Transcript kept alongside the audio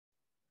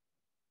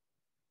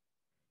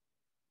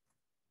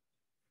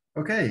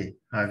Okay,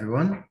 hi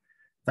everyone.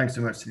 Thanks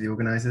so much to the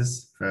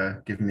organizers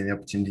for giving me the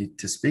opportunity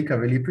to speak. I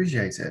really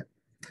appreciate it.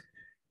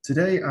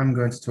 Today, I'm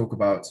going to talk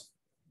about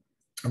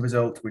a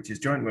result which is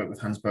joint work with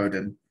Hans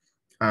Boden,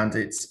 and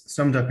it's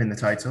summed up in the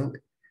title.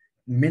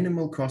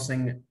 Minimal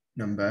crossing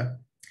number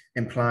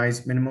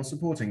implies minimal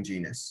supporting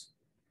genus.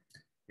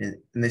 And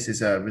this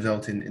is a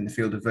result in the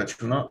field of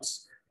virtual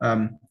knots.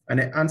 And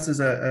it answers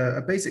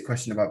a basic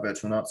question about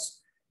virtual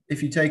knots.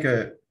 If you take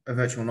a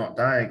virtual knot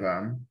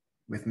diagram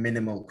with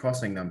minimal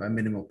crossing number,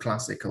 minimal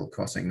classical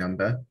crossing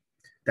number,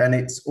 then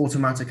it's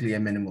automatically a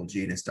minimal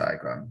genus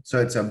diagram.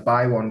 So it's a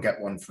buy one, get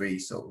one free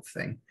sort of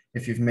thing.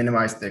 If you've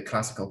minimized the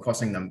classical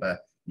crossing number,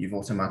 you've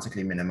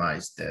automatically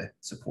minimized the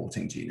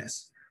supporting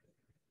genus.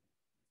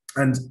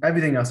 And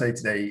everything I'll say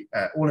today,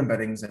 all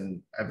embeddings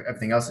and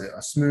everything else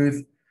are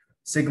smooth.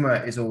 Sigma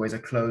is always a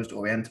closed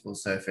orientable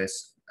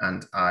surface,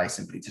 and I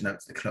simply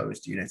denotes the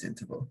closed unit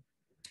interval.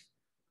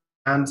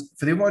 And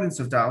for the avoidance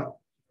of doubt,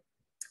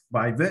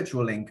 by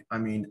virtual link, I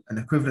mean an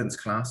equivalence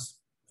class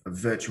of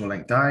virtual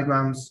link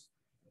diagrams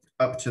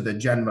up to the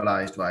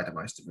generalized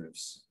Reidemeister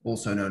moves,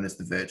 also known as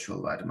the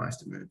virtual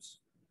Reidemeister moves.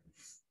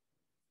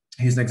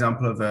 Here's an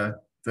example of a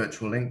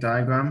virtual link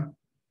diagram.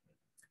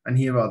 And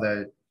here are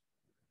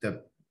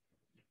the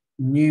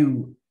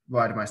new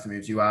Reidemeister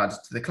moves you add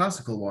to the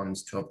classical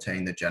ones to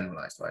obtain the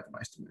generalized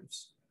Reidemeister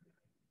moves.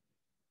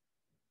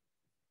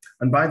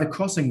 And by the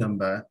crossing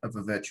number of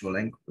a virtual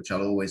link, which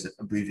I'll always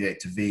abbreviate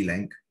to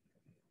V-link,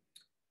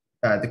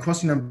 the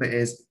crossing number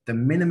is the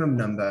minimum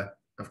number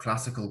of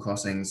classical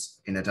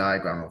crossings in a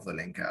diagram of the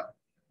link L.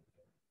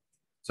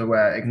 So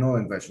we're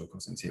ignoring virtual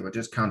crossings here. We're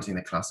just counting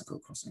the classical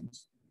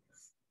crossings.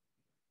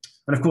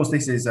 And of course,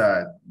 this is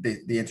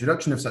the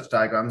introduction of such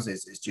diagrams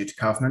is due to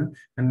Kaufman.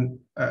 And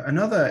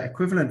another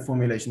equivalent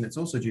formulation that's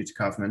also due to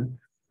Kaufman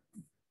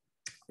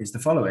is the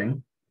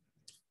following.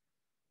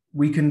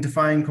 We can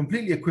define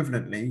completely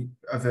equivalently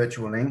a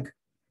virtual link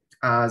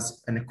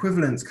as an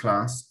equivalence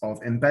class of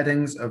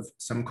embeddings of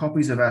some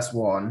copies of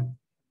S1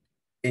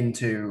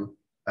 into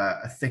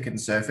a thickened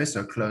surface,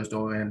 so closed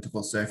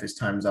orientable surface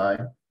times I.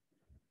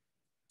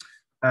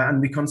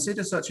 And we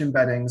consider such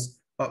embeddings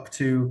up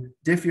to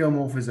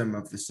diffeomorphism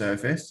of the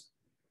surface,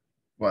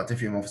 well,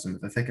 diffeomorphism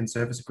of the thickened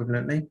surface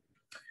equivalently,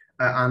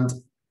 and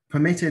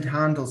permitted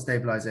handle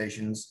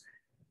stabilizations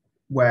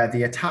where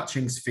the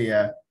attaching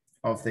sphere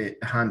of the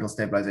handle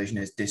stabilization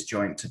is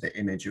disjoint to the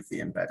image of the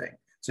embedding.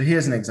 So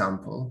here's an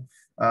example.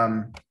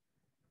 An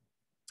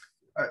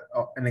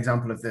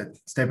example of the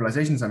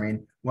stabilizations, I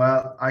mean,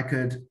 well, I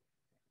could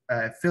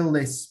fill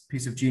this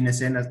piece of genus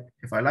in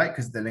if I like,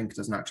 because the link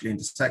doesn't actually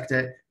intersect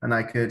it, and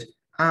I could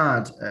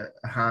add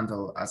a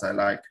handle as I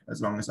like,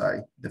 as long as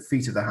the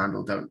feet of the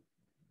handle don't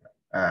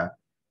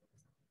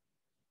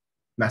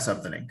mess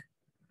up the link.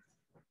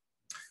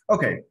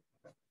 Okay,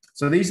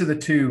 so these are the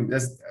two.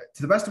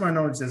 To the best of my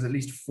knowledge, there's at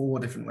least 4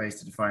 different ways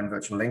to define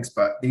virtual links,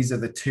 but these are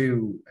the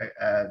 2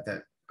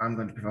 that I'm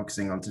going to be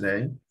focusing on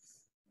today.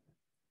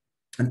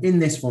 And in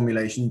this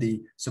formulation,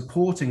 the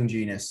supporting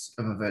genus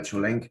of a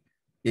virtual link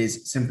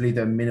is simply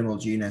the minimal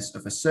genus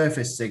of a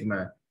surface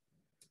sigma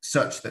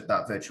such that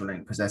that virtual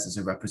link possesses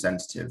a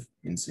representative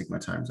in sigma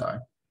times I.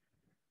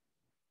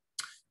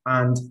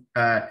 And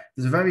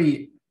there's a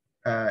very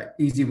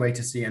easy way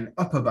to see an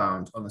upper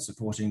bound on the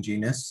supporting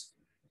genus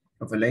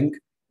of a link.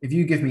 If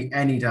you give me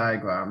any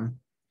diagram,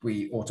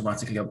 we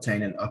automatically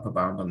obtain an upper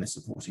bound on this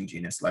supporting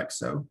genus like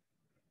so.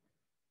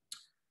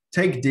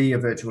 Take D, a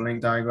virtual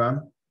link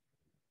diagram,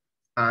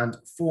 and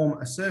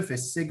form a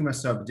surface sigma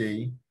sub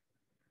D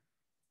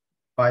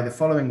by the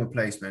following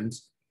replacement.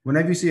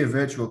 Whenever you see a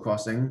virtual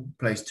crossing,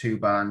 place 2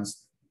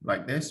 bands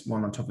like this,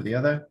 one on top of the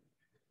other.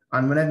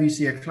 And whenever you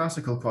see a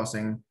classical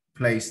crossing,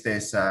 place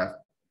this,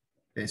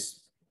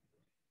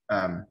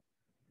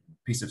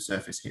 piece of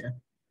surface here.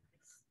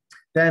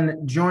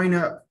 Then join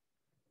up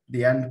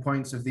the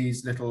endpoints of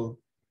these little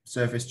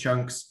surface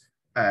chunks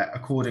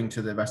according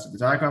to the rest of the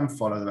diagram,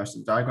 follow the rest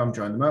of the diagram,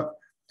 join them up.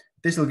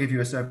 This will give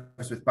you a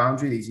surface with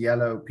boundary. These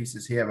yellow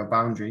pieces here have a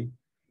boundary.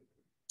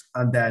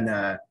 And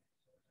then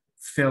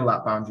fill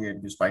that boundary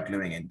in just by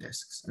gluing in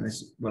disks. And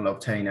this will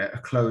obtain a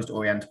closed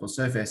orientable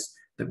surface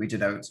that we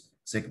denote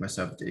sigma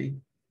sub D.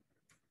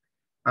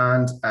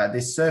 And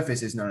this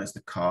surface is known as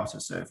the Carter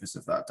surface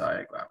of that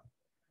diagram.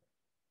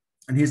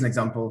 And here's an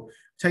example.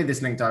 Take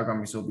this link diagram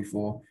we saw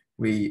before.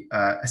 We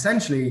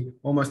essentially,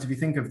 almost if you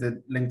think of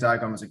the link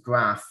diagram as a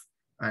graph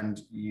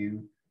and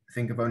you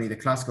think of only the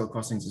classical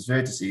crossings as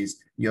vertices,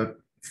 you're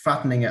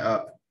fattening it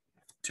up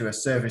to a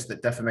surface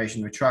that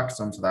deformation retracts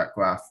onto that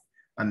graph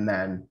and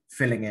then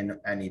filling in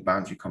any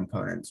boundary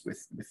components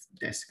with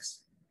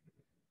disks.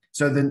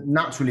 So then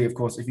naturally, of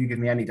course, if you give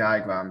me any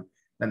diagram,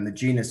 then the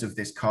genus of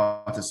this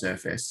Carter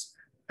surface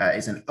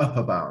is an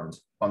upper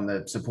bound on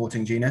the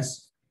supporting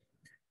genus.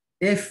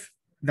 If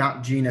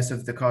that genus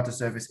of the Carter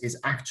surface is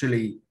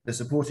actually the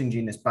supporting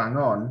genus bang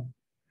on,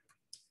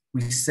 we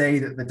say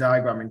that the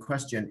diagram in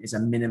question is a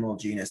minimal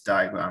genus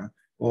diagram,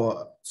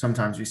 or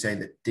sometimes we say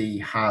that D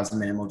has a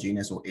minimal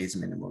genus or is a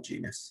minimal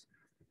genus.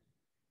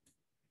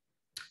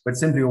 But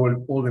simply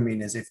all we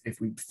mean is if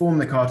we form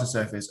the Carter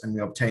surface and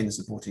we obtain the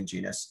supporting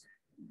genus,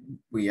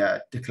 we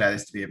declare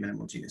this to be a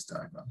minimal genus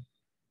diagram.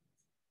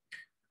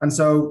 And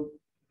so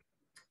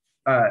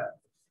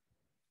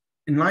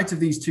in light of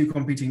these two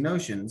competing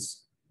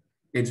notions,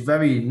 it's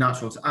very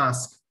natural to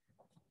ask,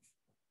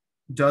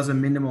 does a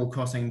minimal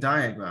crossing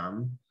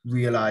diagram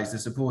realize the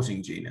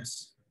supporting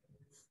genus?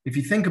 If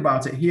you think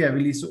about it here,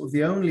 really sort of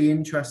the only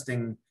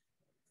interesting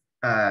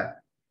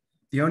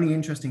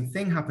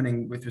thing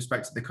happening with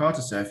respect to the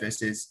Carter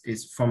surface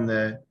is from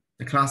the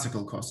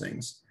classical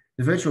crossings.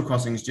 The virtual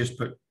crossings just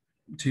put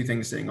two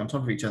things sitting on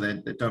top of each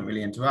other that don't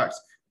really interact.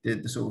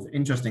 The sort of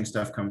interesting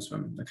stuff comes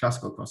from the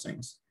classical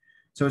crossings.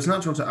 So it's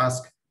natural to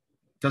ask,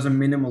 does a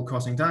minimal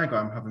crossing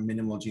diagram have a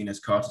minimal genus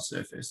Carter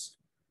surface?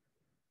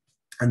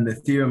 And the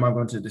theorem I'm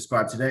going to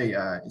describe today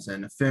is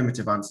an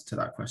affirmative answer to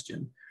that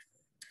question.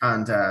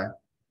 And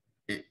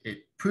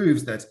it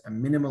proves that a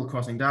minimal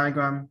crossing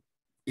diagram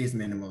is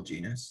minimal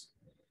genus.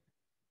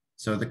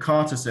 So the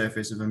Carter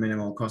surface of a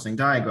minimal crossing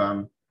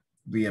diagram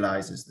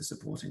realizes the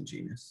supporting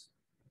genus.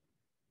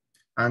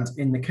 And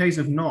in the case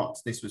of not,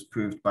 this was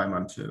proved by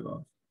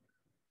Manturov.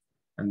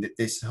 And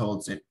this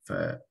holds it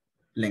for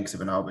links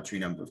of an arbitrary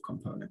number of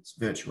components,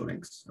 virtual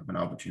links of an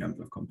arbitrary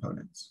number of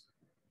components.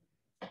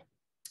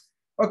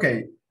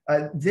 Okay,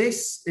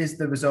 this is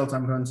the result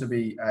I'm going to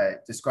be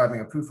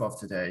describing a proof of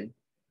today.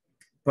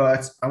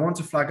 But I want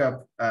to flag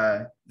up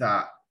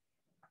that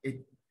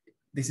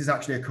this is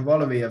actually a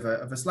corollary of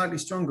a slightly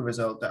stronger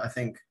result that I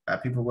think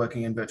people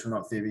working in virtual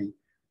knot theory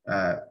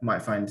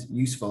might find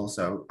useful.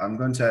 So I'm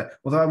going to,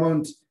 although I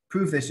won't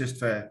prove this just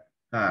for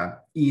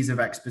ease of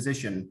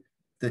exposition,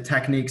 the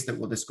techniques that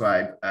we'll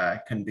describe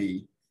can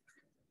be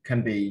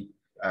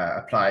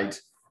applied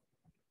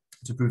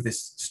to prove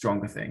this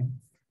stronger thing.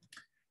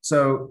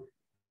 So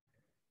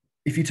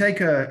if you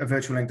take a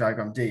virtual link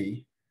diagram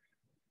D,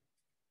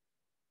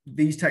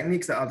 these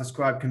techniques that I'll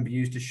describe can be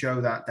used to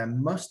show that there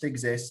must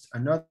exist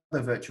another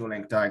virtual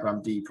link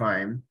diagram D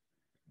prime,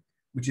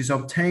 which is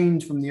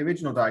obtained from the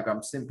original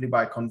diagram simply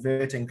by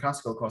converting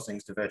classical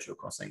crossings to virtual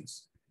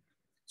crossings.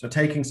 So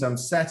taking some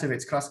set of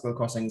its classical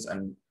crossings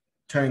and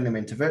turning them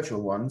into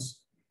virtual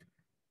ones,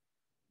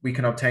 we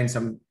can obtain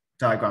some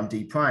diagram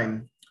D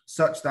prime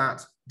such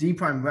that D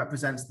prime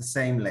represents the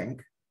same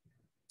link.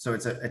 So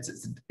it's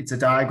a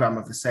diagram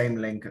of the same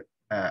link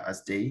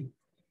as D,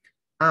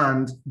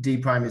 and D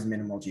prime is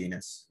minimal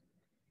genus.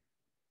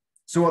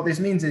 So what this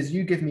means is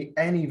you give me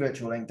any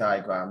virtual link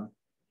diagram,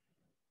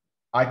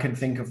 I can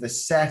think of the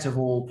set of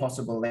all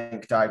possible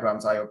link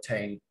diagrams I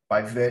obtain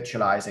by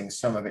virtualizing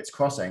some of its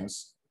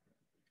crossings.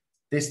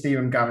 This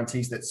theorem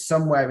guarantees that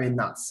somewhere in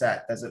that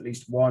set, there's at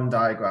least one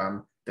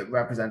diagram that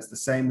represents the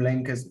same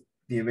link as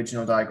the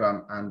original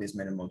diagram and is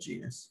minimal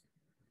genus.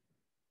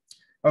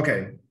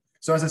 Okay,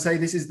 so as I say,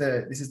 this is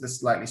the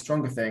slightly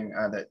stronger thing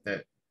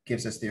that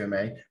gives us theorem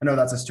A. I know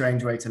that's a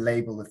strange way to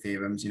label the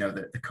theorems, you know,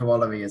 the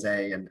corollary is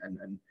A and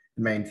the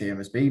main theorem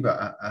is B,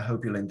 but I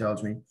hope you'll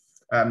indulge me.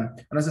 And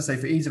as I say,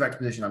 for ease of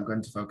exposition, I'm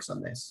going to focus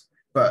on this.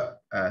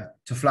 But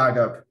to flag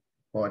up,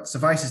 or it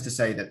suffices to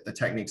say that the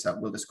techniques that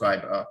we'll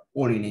describe are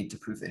all you need to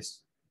prove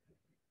this.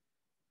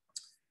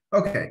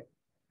 Okay.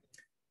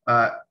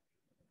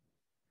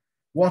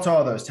 What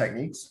are those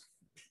techniques?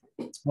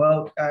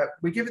 Well,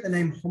 we give it the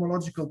name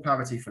homological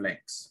parity for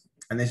links.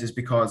 And this is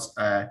because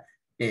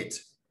it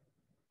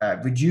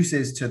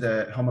reduces to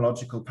the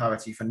homological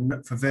parity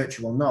for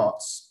virtual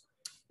knots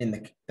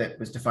that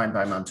was defined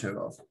by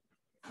Manturov.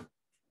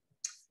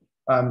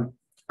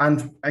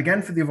 And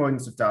again, for the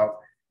avoidance of doubt,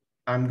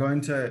 I'm going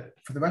to,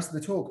 for the rest of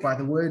the talk, by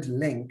the word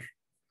link,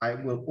 I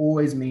will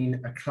always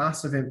mean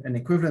an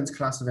equivalence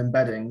class of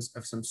embeddings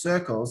of some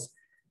circles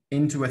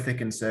into a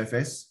thickened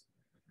surface,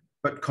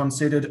 but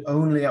considered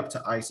only up to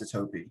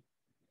isotopy.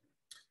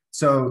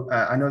 So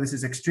I know this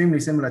is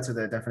extremely similar to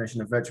the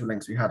definition of virtual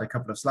links we had a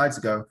couple of slides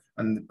ago,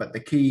 but the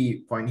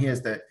key point here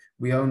is that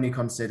we only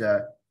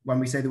consider, when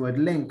we say the word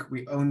link,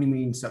 we only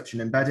mean such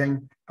an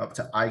embedding up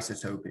to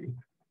isotopy.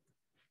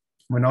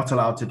 We're not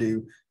allowed to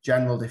do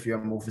general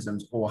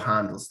diffeomorphisms or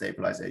handle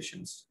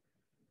stabilizations.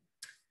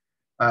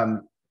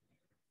 And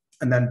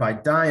then by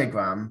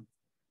diagram,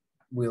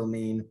 we'll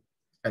mean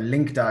a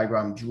link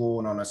diagram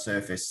drawn on a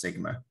surface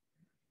sigma.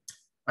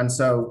 And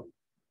so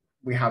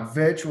we have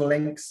virtual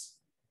links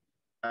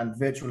and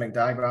virtual link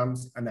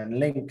diagrams, and then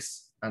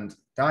links and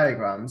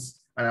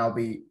diagrams. And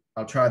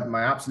I'll try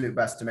my absolute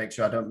best to make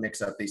sure I don't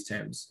mix up these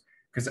terms,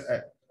 because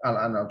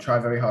I'll try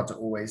very hard to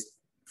always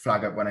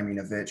flag up when I mean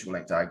a virtual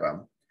link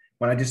diagram.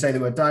 When I just say the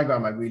word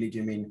diagram, I really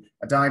do mean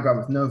a diagram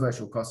with no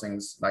virtual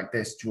crossings like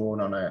this drawn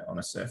on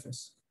a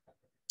surface.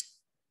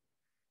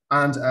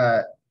 And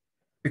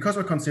because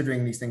we're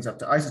considering these things up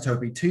to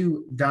isotopy,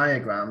 two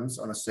diagrams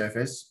on a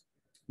surface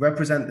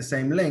represent the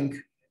same link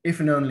if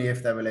and only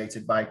if they're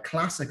related by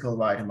classical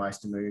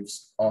Reidemeister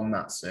moves on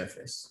that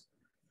surface.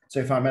 So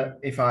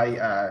if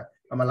I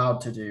am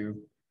allowed to do,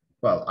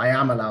 well, I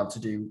am allowed to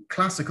do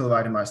classical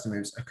Reidemeister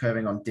moves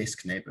occurring on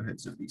disk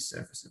neighborhoods of these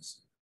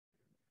surfaces.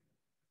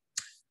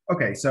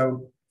 Okay,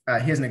 so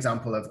here's an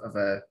example of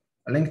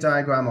a link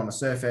diagram on a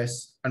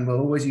surface, and we'll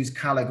always use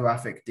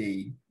calligraphic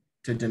D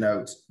to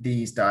denote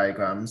these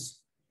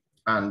diagrams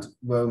and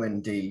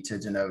Roman D to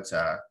denote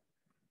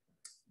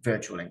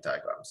virtual link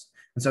diagrams.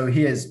 And so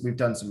we've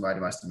done some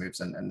Reidemeister moves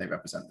and they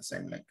represent the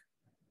same link.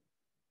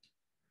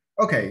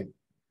 Okay,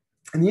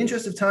 in the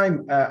interest of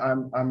time,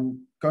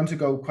 I'm going to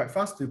go quite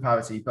fast through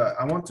parity, but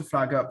I want to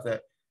flag up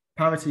that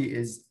parity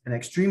is an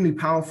extremely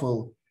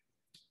powerful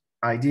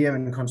idea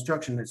and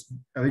construction that's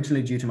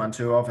originally due to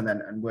Manturov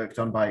and worked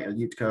on by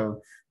Ilyutko,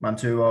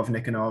 Manturov,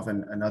 Nikonov,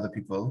 and other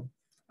people.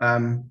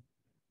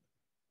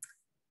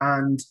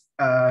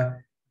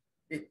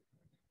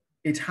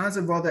 It has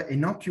a rather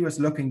innocuous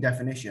looking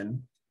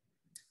definition,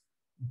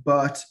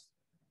 but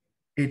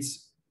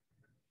it's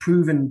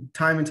proven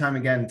time and time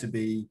again to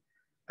be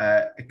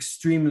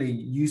extremely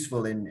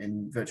useful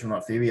in virtual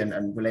knot theory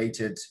and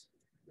related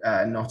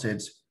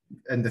knotted,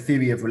 and the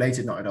theory of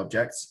related knotted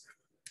objects,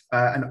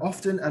 and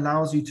often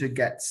allows you to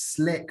get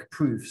slick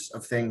proofs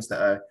of things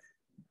that are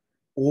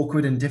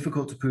awkward and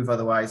difficult to prove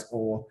otherwise,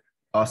 or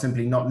are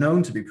simply not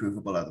known to be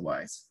provable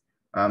otherwise.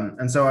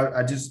 And so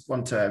I just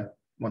want to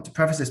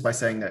preface this by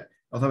saying that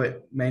although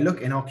it may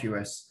look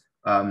innocuous,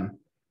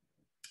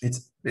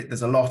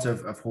 there's a lot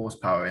of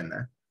horsepower in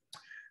there.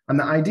 And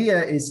the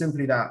idea is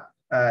simply that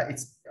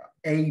it's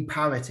a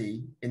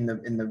parity in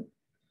the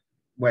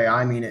way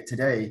I mean it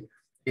today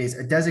is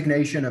a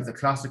designation of the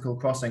classical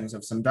crossings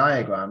of some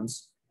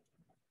diagrams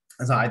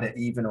as either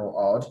even or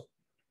odd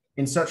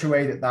in such a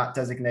way that that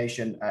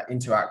designation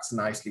interacts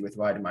nicely with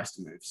Reidemeister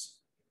moves.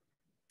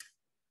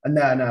 And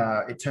then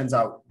it turns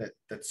out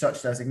that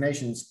such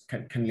designations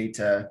can lead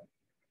to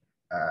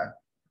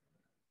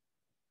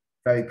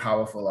very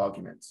powerful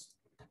arguments.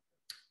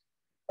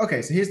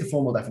 Okay, so here's the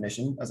formal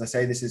definition. As I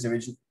say, this is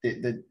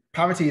the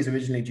parity is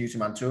originally due to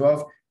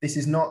Manturov. This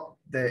is not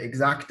the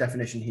exact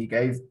definition he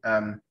gave.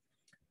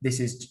 This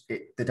is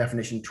the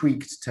definition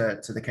tweaked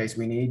to the case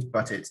we need,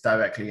 but it's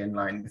directly in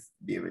line with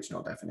the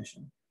original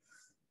definition.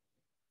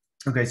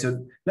 Okay,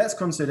 so let's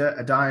consider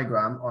a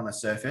diagram on a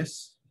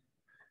surface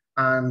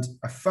and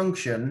a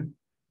function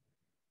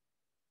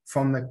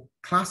from the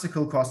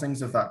classical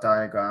crossings of that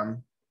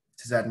diagram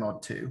to Z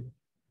mod 2.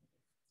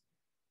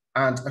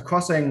 And a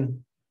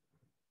crossing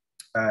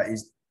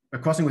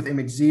with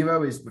image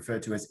 0 is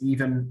referred to as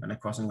even, and a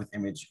crossing with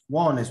image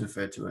 1 is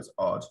referred to as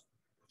odd.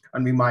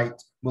 And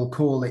we'll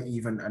call the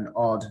even and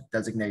odd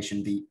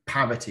designation the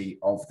parity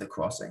of the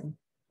crossing.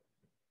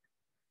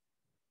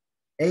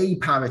 A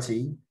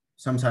parity,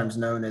 sometimes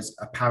known as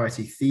a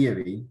parity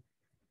theory,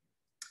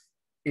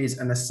 is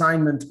an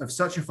assignment of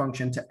such a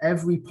function to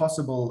every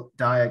possible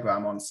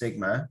diagram on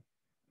sigma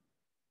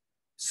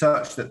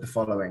such that the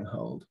following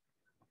hold.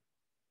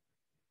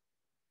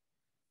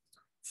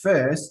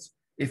 First,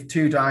 if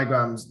two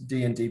diagrams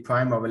D and D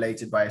prime are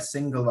related by a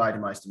single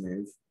Reidemeister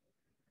move,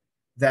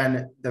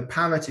 then the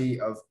parity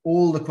of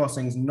all the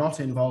crossings not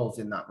involved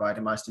in that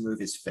Reidemeister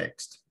move is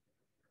fixed.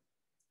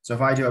 So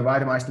if I do a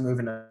Reidemeister move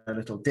in a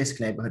little disk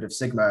neighborhood of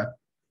sigma,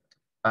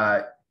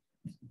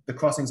 the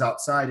crossings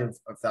outside of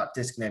that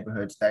disk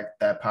neighborhood,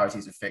 their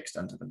parities are fixed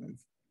under the move.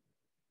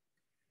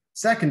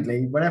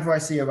 Secondly, whenever I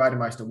see a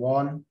Reidemeister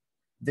 1,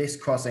 this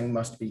crossing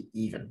must be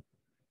even.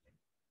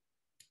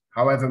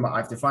 However,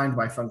 I've defined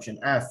my function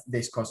f,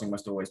 this crossing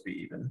must always be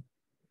even.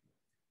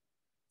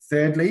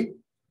 Thirdly,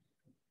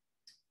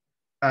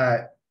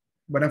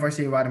 whenever I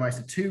see a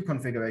Reidemeister 2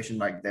 configuration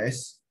like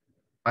this,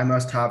 I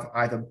must have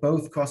either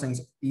both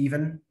crossings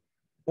even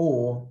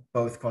or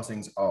both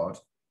crossings odd.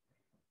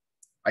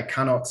 I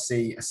cannot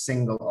see a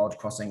single odd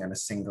crossing and a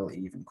single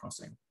even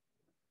crossing.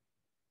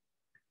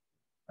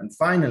 And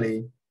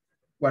finally,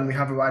 when we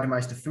have a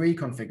Reidemeister 3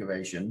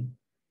 configuration,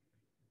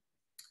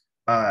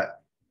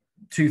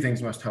 two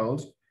things must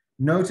hold.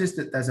 Notice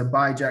that there's a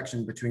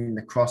bijection between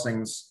the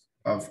crossings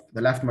of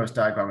the leftmost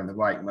diagram and the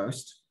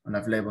rightmost, and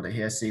I've labeled it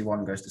here,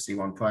 C1 goes to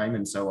C1 prime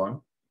and so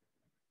on.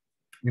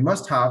 We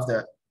must have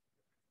that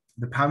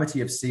the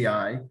parity of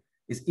Ci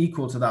is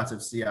equal to that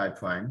of Ci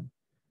prime,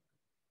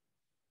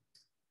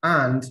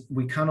 and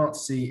we cannot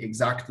see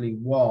exactly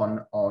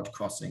one odd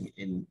crossing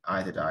in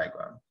either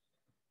diagram.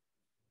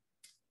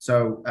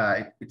 So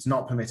it's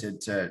not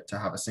permitted to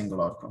have a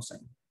single odd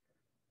crossing.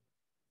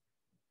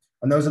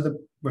 And those are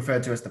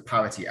referred to as the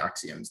parity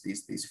axioms,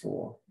 these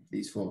four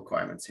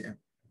requirements here.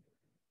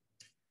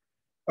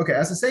 Okay,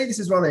 as I say, this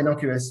is rather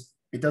innocuous.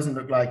 It doesn't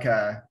look like,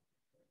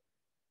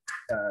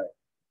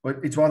 but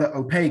it's rather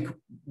opaque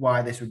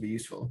why this would be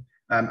useful.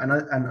 And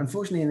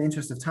unfortunately, in the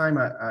interest of time,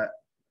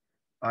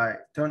 I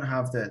don't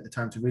have the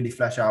time to really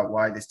flesh out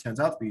why this turns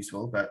out to be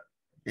useful, but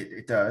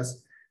it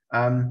does.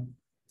 And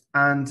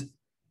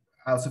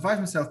I'll suffice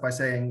myself by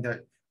saying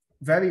that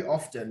very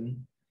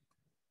often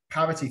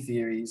parity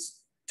theories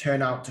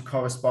turn out to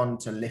correspond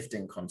to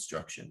lifting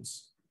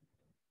constructions.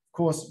 Of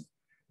course,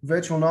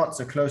 virtual knots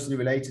are closely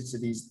related to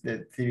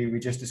the theory we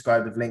just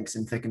described of links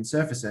in thickened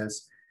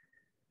surfaces.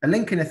 A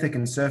link in a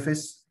thickened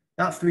surface,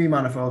 that 3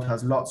 manifold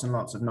has lots and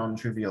lots of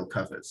non-trivial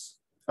covers,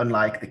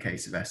 unlike the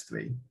case of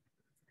S3.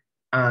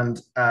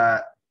 And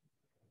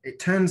it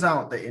turns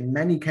out that in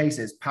many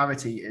cases,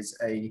 parity is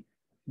a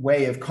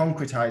way of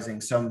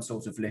concretizing some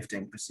sort of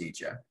lifting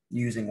procedure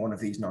using one of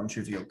these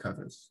non-trivial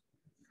covers.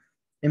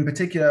 In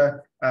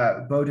particular,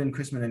 Bowden,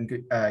 Chrisman, and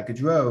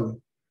Gaudreau,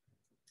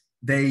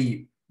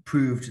 they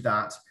proved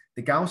that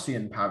the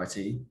Gaussian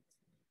parity,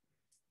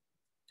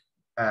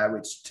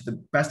 which to the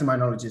best of my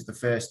knowledge is the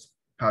first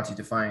parity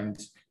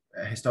defined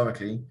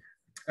historically,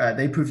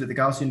 they proved that the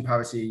Gaussian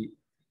parity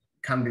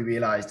can be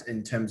realized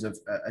in terms of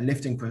a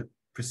lifting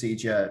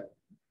procedure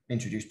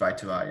introduced by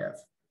Turayev.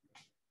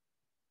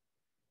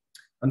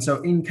 And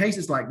so in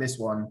cases like this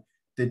one,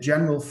 the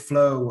general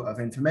flow of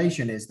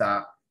information is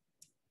that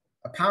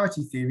a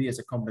parity theory is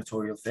a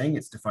combinatorial thing.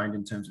 It's defined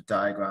in terms of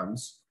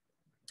diagrams.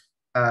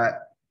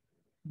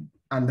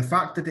 And the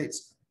fact that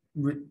it's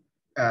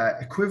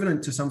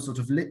equivalent to some sort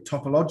of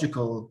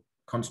topological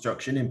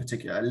construction, in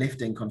particular a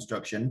lifting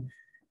construction,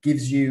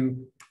 gives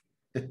you,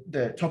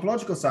 the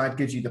topological side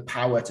gives you the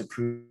power to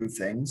prove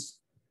things,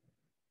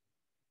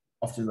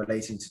 often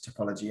relating to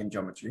topology and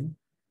geometry.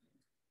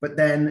 But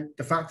then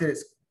the fact that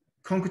it's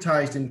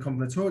concretized in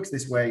combinatorics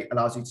this way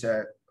allows you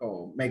to,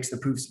 or makes the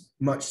proofs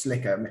much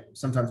slicker,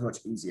 sometimes much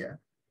easier.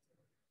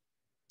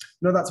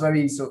 No, that's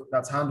very, so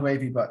that's hand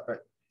wavy, but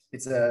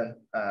it's a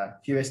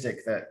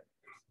heuristic that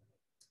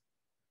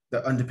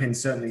underpins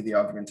certainly the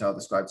argument I'll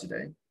describe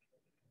today.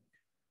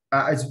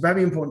 It's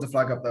very important to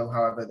flag up though,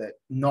 however, that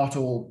not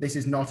all, this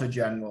is not a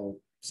general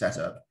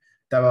setup.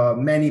 There are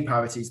many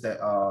parities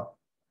that are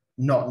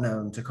not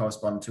known to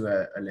correspond to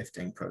a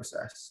lifting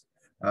process.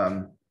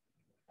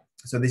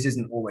 So this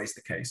isn't always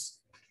the case.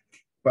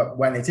 But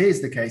when it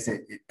is the case,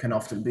 it can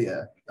often be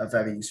a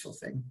very useful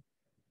thing.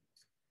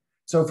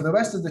 So for the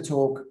rest of the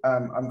talk,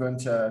 I'm going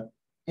to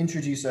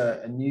introduce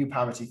a new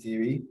parity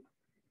theory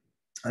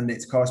and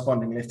its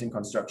corresponding lifting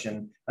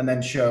construction, and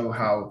then show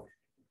how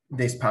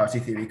this parity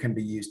theory can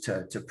be used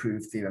to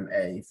prove theorem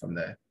A from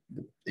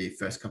the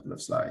first couple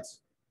of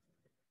slides.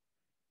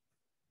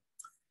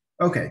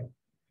 Okay.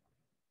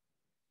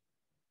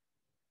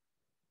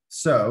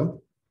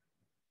 So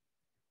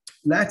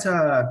let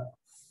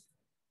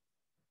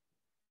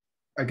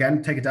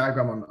again take a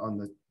diagram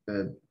on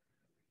the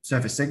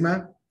surface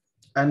sigma,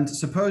 and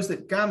suppose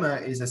that gamma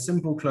is a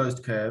simple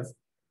closed curve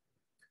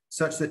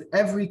such that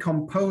every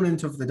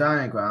component of the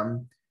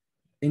diagram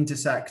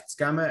intersects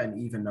gamma an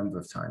even number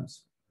of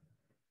times.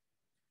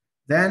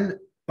 Then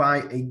by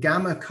a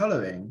gamma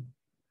coloring,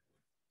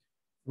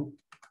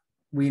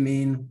 we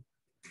mean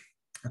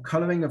a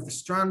coloring of the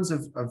strands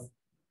of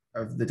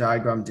the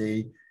diagram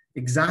D,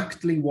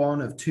 exactly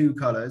one of two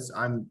colors.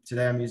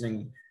 Today I'm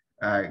using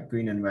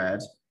green and red,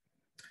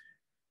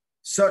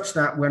 such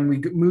that when we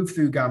move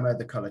through gamma,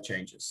 the color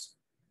changes.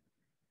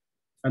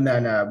 And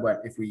then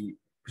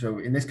so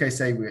in this case,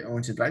 say we're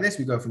oriented like this,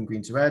 we go from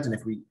green to red, and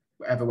if we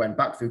ever went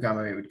back through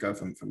gamma, it would go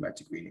from red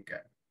to green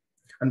again.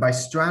 And by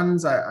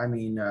strands, I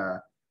mean,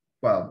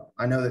 well,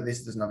 I know that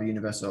this doesn't have a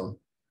universal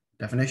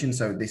definition,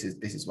 so this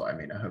is what I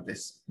mean. I hope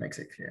this makes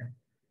it clear.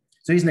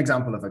 So here's an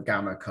example of a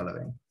gamma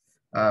coloring.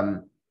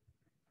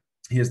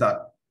 Here's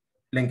that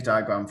link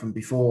diagram from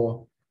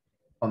before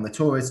on the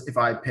torus. If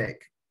I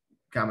pick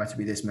gamma to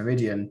be this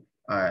meridian,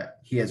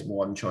 here's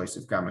one choice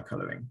of gamma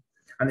coloring.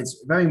 And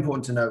it's very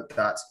important to note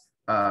that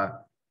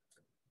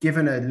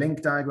given a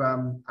link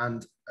diagram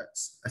and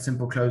a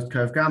simple closed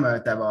curve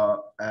gamma, there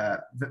are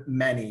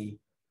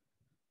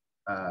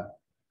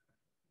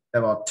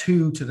there are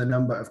 2 to the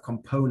number of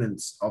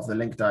components of the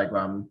link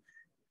diagram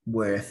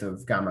worth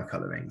of gamma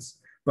colorings.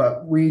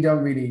 But we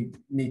don't really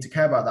need to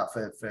care about that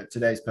for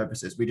today's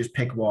purposes. We just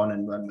pick one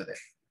and run with it.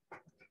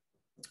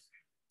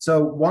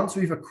 So once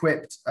we've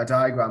equipped a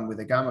diagram with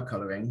a gamma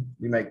coloring,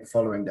 we make the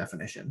following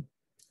definition.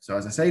 So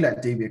as I say,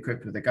 let D be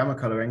equipped with a gamma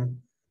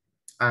coloring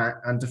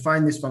and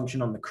define this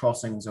function on the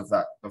crossings of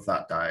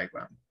that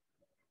diagram.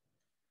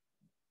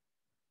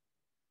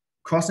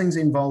 Crossings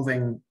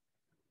involving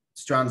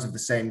strands of the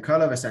same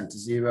color are sent to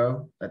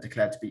 0, they're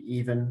declared to be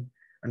even,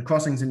 and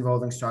crossings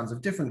involving strands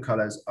of different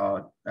colors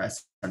are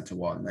sent to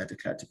 1, they're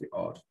declared to be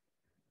odd.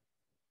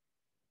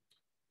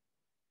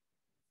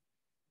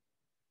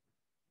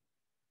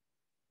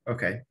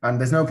 Okay, and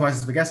there's no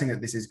prizes for guessing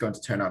that this is going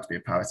to turn out to be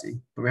a parity,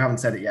 but we haven't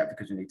said it yet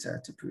because we need to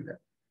prove it.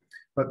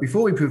 But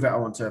before we prove it, I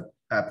want to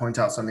point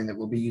out something that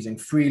we'll be using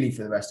freely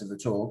for the rest of the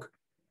talk.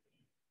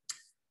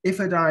 If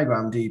a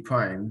diagram D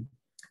prime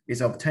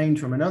is obtained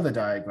from another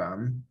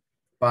diagram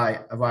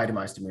by a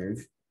Reidemeister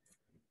move,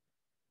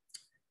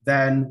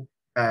 then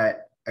a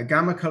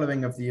gamma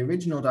coloring of the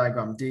original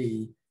diagram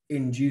D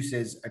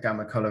induces a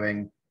gamma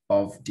coloring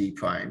of D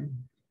prime.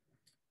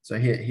 So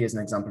here's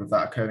an example of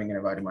that occurring in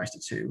a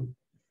Reidemeister 2.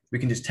 We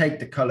can just take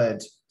the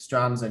colored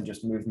strands and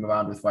just move them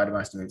around with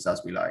Reidemeister moves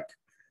as we like.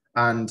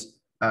 And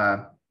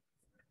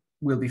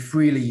we'll be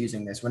freely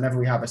using this whenever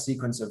we have a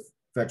sequence of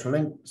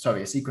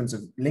a sequence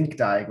of link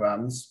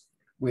diagrams,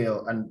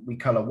 and we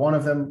color one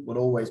of them, we'll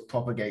always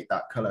propagate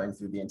that coloring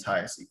through the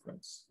entire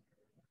sequence.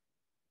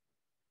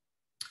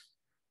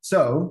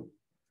 So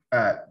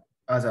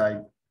as I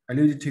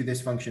alluded to,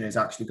 this function is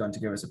actually going to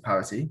give us a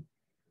parity.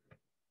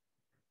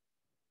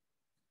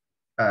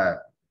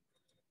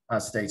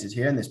 as stated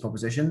here in this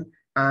proposition.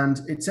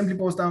 And it simply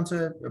boils down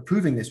to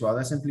proving this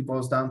rather, simply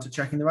boils down to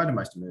checking the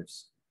Reidemeister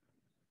moves.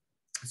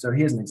 So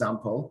here's an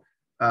example.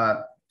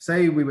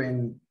 Say we were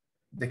in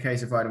the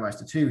case of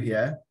Reidemeister 2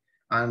 here,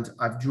 and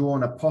I've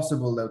drawn a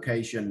possible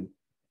location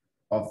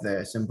of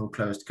the simple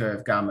closed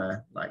curve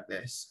gamma like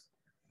this.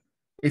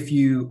 If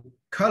you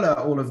color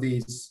all of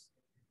these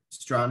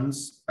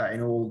strands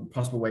in all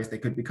possible ways they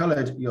could be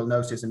colored, you'll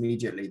notice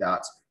immediately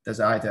that there's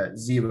either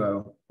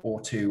 0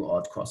 or 2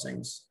 odd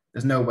crossings.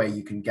 There's no way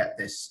you can get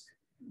this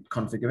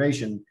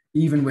configuration,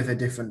 even with a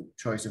different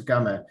choice of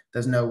gamma.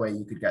 There's no way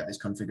you could get this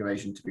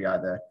configuration to be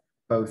either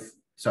both,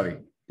 sorry,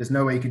 there's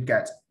no way you could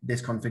get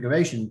this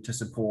configuration to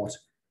support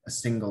a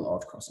single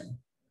odd crossing.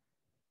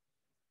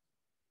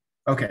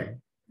 Okay,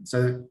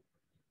 so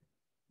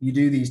you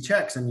do these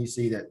checks and you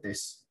see that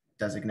this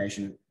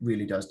designation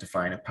really does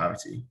define a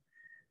parity,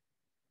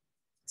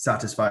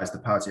 satisfies the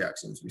parity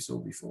axioms we saw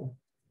before.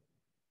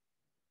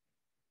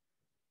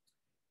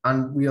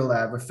 And we'll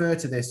refer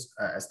to this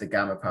as the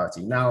gamma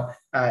parity. Now,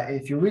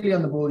 if you're really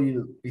on the ball,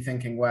 you'll be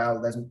thinking,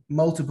 well, there's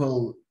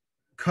multiple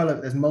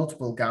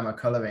gamma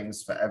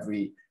colorings for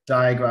every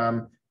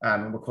diagram,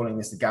 and we're calling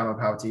this the gamma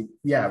parity.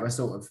 Yeah, we're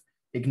sort of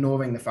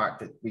ignoring the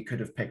fact that we could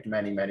have picked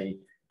many, many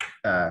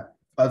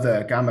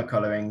other gamma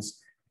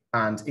colorings.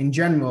 And in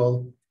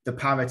general, the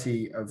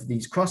parity of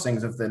these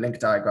crossings of the link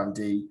diagram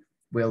D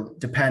will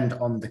depend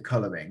on the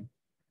coloring.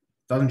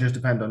 It doesn't just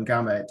depend on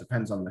gamma, it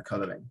depends on the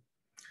coloring.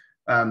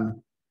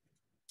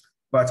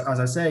 But as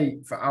I say,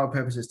 for our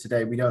purposes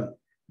today, we don't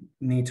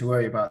need to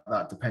worry about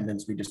that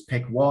dependence. We just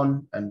pick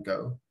one and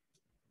go.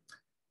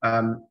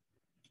 We're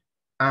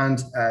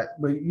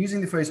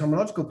using the phrase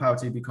homological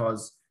parity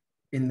because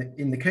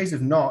in the case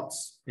of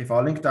knots, if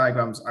our link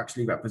diagrams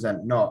actually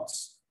represent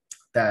knots,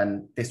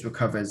 then this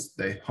recovers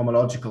the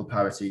homological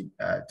parity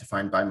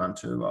defined by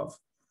Manturov.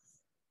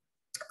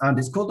 And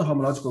it's called the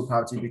homological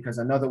parity because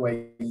another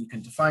way you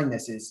can define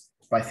this is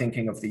by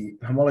thinking of the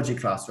homology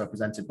class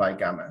represented by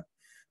gamma.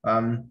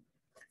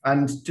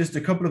 And just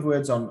a couple of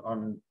words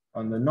on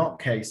the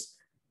knot case.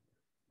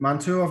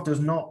 Manturov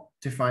does not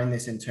define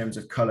this in terms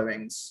of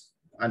colorings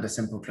and a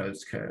simple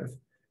closed curve.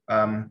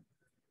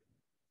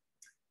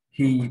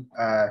 He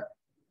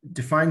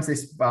defines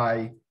this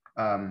by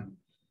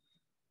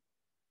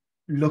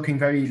looking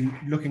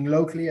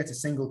locally at a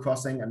single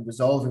crossing and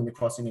resolving the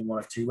crossing in one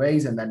of two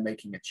ways and then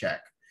making a check.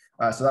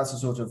 So that's a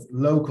sort of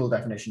local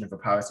definition of a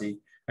parity.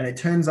 And it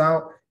turns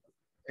out,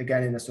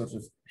 again, in a sort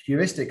of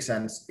heuristic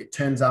sense, it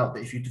turns out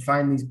that if you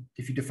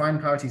define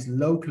parities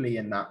locally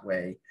in that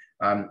way,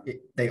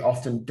 they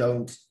often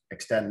don't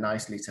extend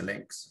nicely to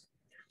links.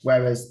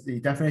 Whereas the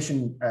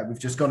definition we've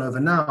just gone over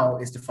now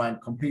is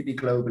defined completely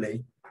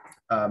globally.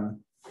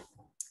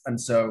 And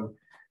so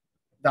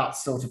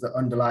that's sort of the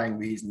underlying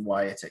reason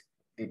why it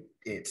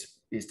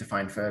is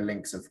defined for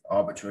links of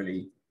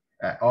arbitrary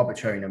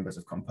numbers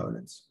of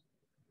components.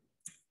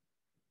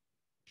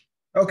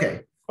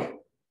 Okay.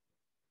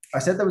 I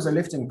said there was a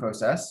lifting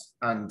process,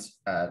 and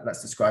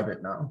let's describe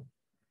it now.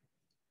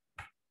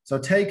 So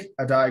take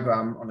a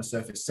diagram on a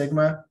surface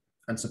sigma,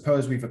 and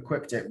suppose we've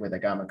equipped it with a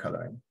gamma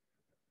coloring.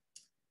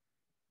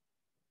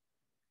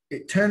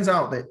 It turns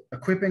out that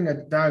equipping a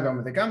diagram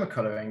with a gamma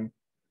coloring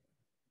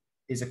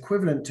is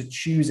equivalent to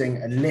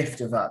choosing a lift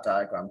of that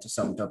diagram to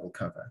some double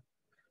cover.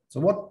 So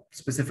what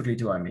specifically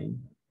do I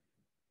mean?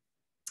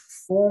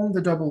 Form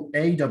the double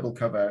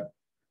cover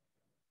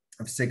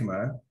of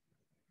sigma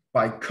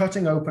by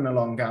cutting open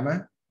along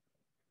gamma,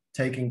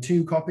 taking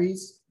 2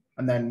 copies,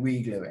 and then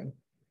re-gluing.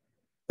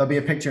 There'll be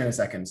a picture in a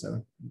second,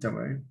 so don't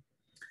worry.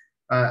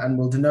 And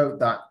we'll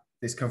denote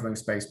this covering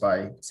space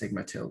by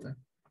sigma tilde.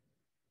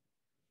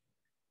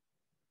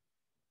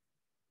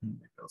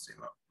 Maybe I'll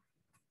zoom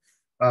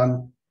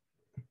up.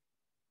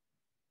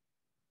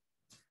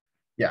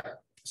 Yeah,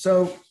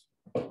 so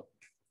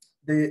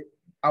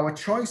our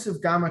choice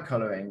of gamma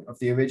coloring of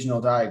the original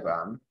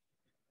diagram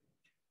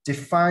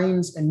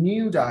defines a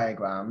new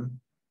diagram,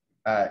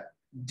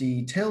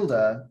 d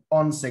tilde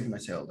on sigma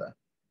tilde.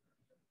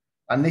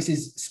 And this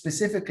is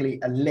specifically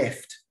a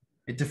lift.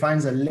 It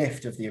defines a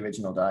lift of the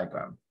original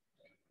diagram.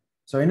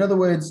 So in other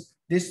words,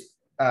 this,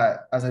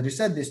 as I just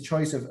said, this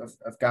choice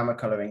of gamma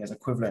coloring is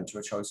equivalent to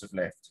a choice of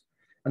lift.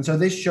 And so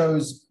this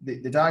shows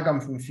the diagram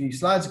from a few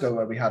slides ago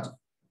where we had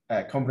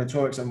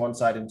combinatorics on one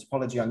side and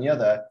topology on the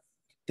other.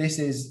 This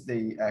is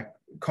the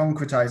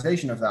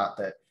concretization of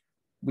that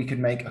we could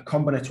make a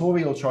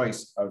combinatorial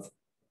choice of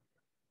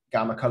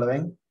gamma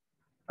coloring,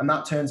 and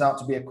that turns out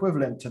to be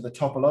equivalent to the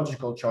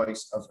topological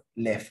choice of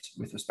lift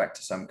with respect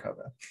to some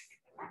cover.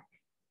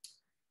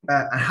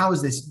 And how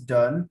is this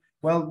done?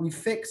 Well, we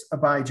fix a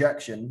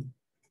bijection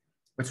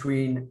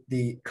between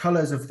the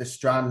colors of the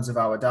strands of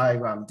our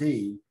diagram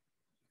D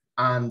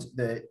and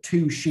the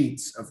 2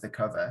 sheets of the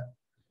cover.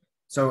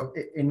 So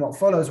in what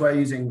follows, we're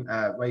using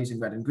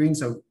red and green.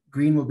 So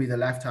green will be the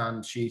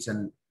left-hand sheet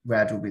and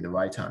red will be the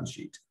right-hand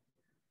sheet.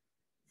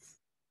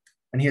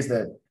 And here's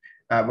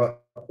we're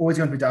always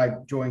going to be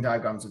drawing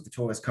diagrams of the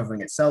torus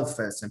covering itself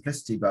for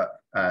simplicity, but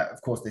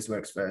of course this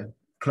works for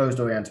closed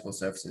orientable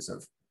surfaces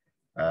of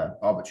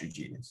arbitrary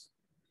genus.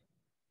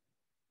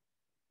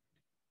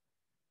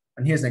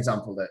 And here's an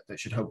example that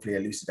should hopefully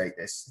elucidate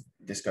this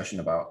discussion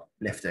about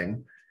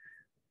lifting.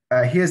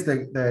 Here's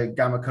the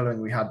gamma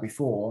coloring we had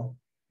before,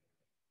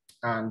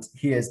 and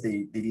here's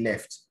the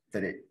lift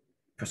that it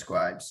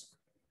prescribes.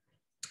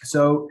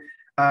 So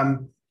I've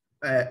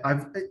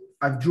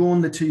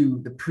drawn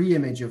the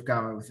pre-image of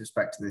gamma with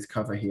respect to this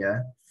cover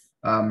here,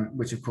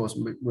 which of course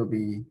will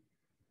be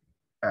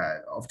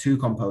of two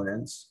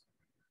components.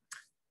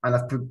 And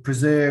I've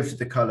preserved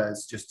the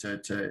colors just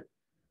to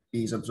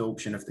ease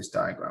absorption of this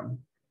diagram.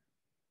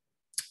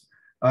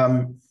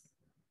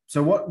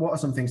 So what are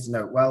some things to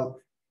note? Well,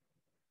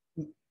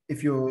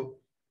 if you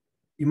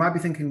might be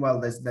thinking,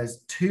 well,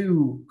 there's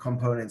two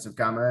components of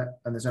gamma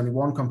and there's only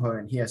one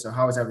component here. So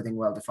how is everything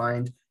well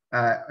defined?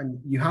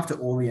 And you have to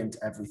orient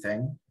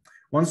everything.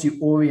 Once you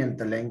orient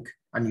the link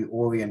and you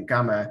orient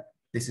gamma,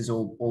 this is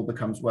all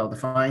becomes well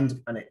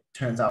defined, and it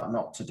turns out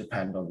not to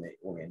depend on the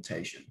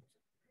orientation.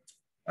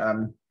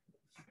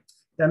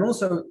 Then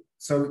also,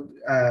 so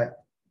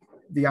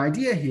the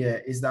idea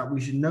here is that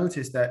we should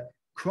notice that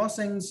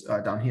crossings,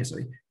 down here,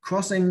 sorry,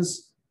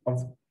 crossings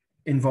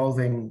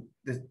involving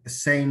the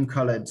same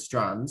colored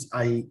strands,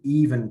 i.e.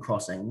 even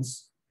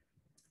crossings,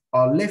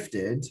 are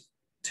lifted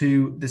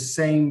to the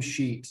same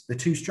sheet. The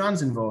two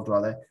strands involved,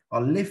 rather,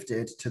 are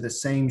lifted to the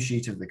same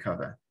sheet of the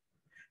cover.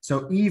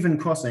 So even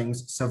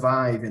crossings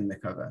survive in the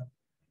cover.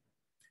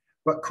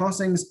 But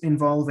crossings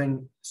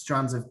involving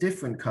strands of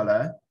different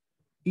color,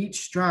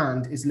 each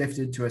strand is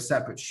lifted to a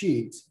separate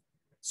sheet,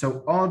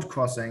 so odd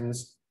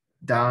crossings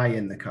die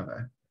in the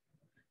cover.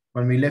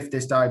 When we lift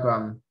this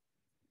diagram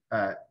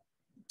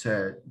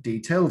to D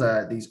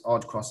tilde, these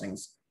odd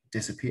crossings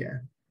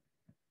disappear.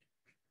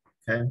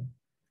 Okay,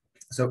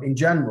 so in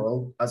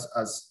general,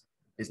 as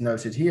is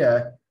noted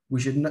here, we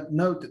should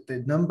note that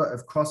the number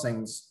of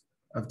crossings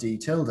of D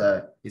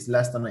tilde is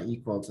less than or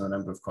equal to the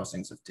number of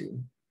crossings of D.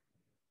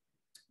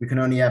 We can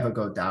only ever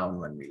go down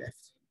when we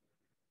lift.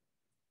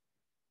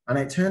 And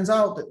it turns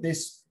out that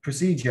this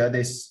procedure,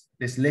 this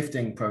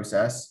lifting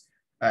process,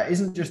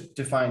 isn't just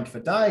defined for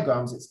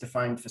diagrams, it's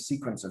defined for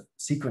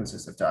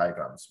sequences of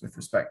diagrams with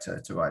respect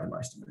to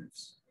Reidemeister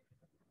moves.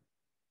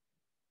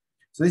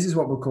 So this is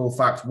what we'll call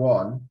fact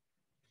one.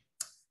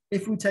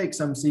 If we take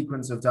some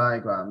sequence of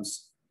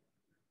diagrams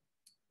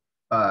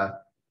on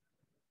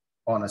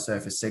a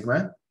surface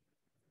sigma,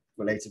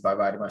 related by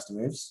Reidemeister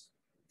moves,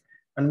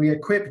 and we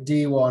equip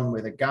D1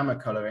 with a gamma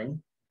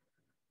coloring,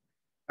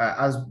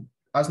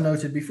 as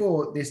noted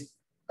before, this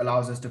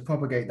allows us to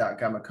propagate that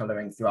gamma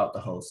coloring throughout the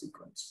whole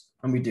sequence.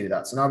 And we do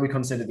that. So now we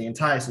consider the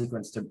entire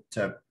sequence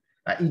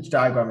each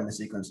diagram in the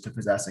sequence to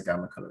possess a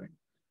gamma coloring.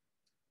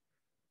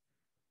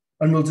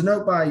 And we'll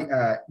denote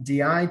by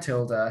di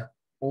tilde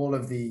all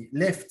of the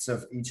lifts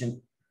of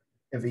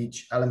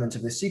each element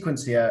of the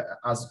sequence here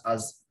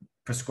as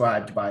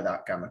prescribed by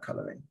that gamma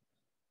coloring.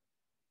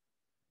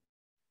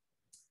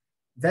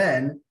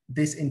 Then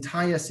this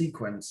entire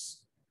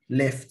sequence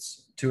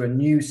lifts to a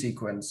new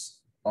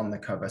sequence on the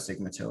cover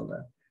sigma tilde.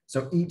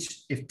 So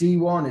if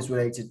D1 is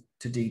related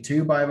to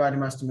D2 by a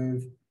Reidemeister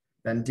move,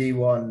 then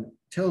D1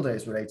 tilde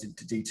is related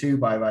to D2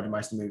 by a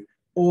Reidemeister move,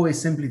 or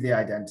is simply the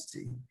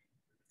identity.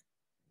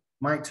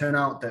 Might turn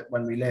out that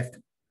when we lift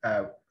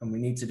and we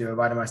need to do a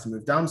Reidemeister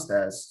move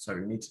downstairs, that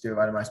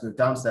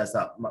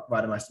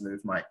Reidemeister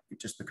move might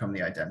just become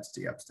the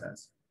identity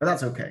upstairs, but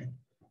that's okay.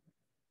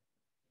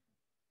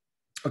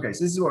 Okay,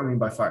 so this is what we mean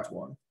by fact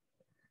one,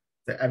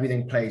 that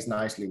everything plays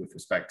nicely with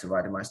respect to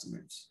Reidemeister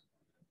moves.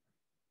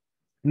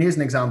 And here's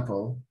an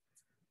example.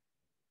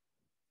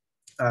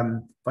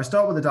 If I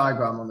start with a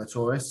diagram on the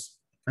torus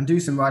and do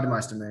some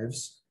Reidemeister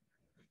moves,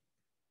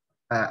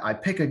 I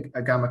pick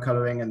a gamma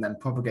coloring and then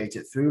propagate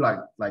it through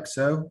like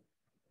so.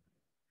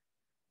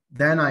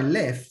 Then I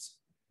lift.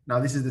 Now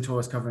this is the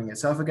torus covering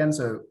itself again,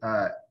 so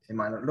it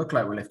might not look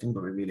like we're lifting,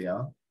 but we really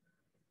are.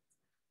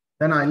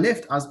 Then I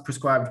lift as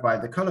prescribed by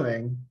the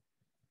coloring,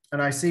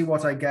 and I see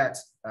what I get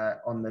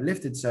on the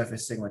lifted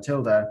surface sigma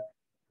tilde.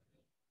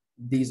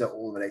 These are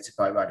all related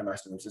by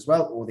Reidemeister moves as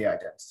well, or the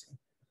identity.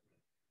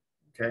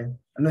 Okay,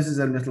 and this is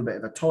a little bit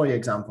of a toy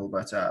example,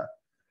 but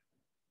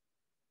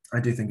I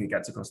do think it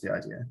gets across the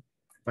idea.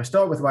 If I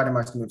start with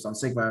Reidemeister moves on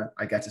sigma,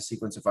 I get a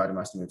sequence of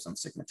Reidemeister moves on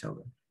sigma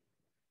tilde.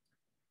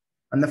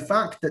 And the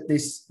fact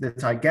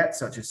that I get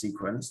such a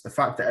sequence, the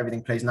fact that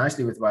everything plays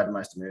nicely with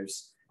Reidemeister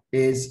moves,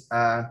 is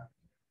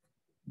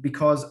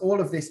because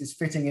all of this is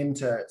fitting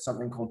into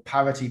something called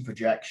parity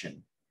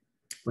projection,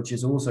 which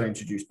is also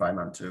introduced by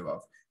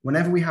Manturov.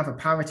 Whenever we have a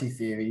parity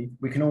theory,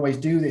 we can always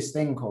do this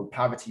thing called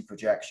parity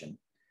projection.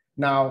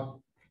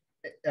 Now,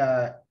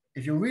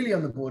 if you're really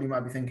on the board, you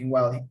might be thinking,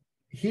 well,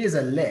 here's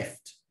a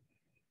lift.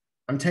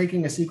 I'm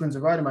taking a sequence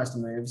of Reidemeister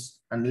moves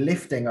and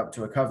lifting up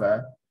to a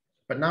cover,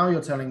 but now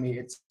you're telling me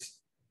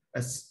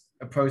it's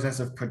a process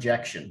of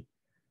projection,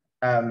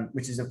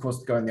 which is, of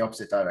course, going the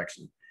opposite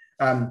direction.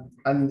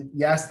 And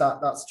yes,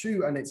 that's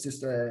true, and it's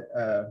just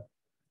a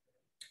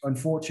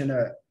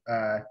unfortunate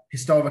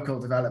historical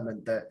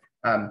development that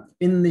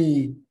in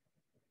the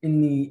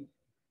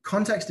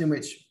context in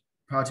which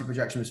parity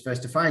projection was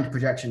first defined,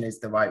 projection is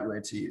the right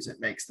word to use. It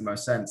makes the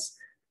most sense.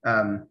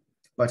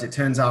 But it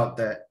turns out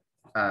that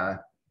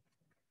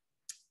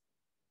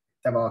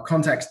there are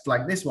contexts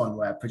like this one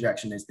where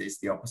projection is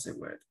the opposite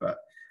word. But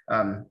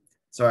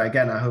so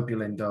again, I hope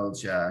you'll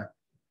indulge. I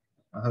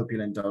hope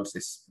you'll indulge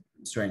this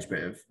strange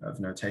bit of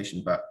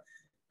notation. But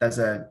there's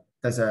a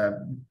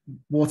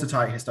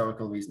watertight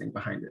historical reasoning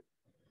behind it.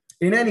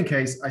 In any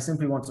case, I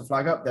simply want to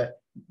flag up that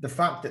the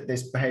fact that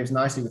this behaves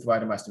nicely with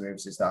Rider-Meister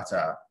moves is that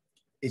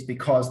is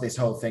because this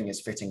whole thing is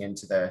fitting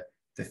into the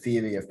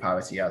theory of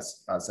parity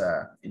as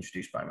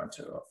introduced by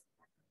Manturov.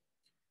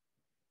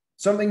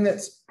 Something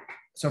that's,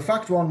 so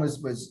fact one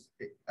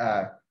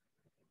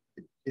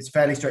it's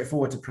fairly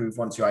straightforward to prove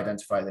once you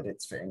identify that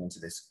it's fitting into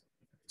this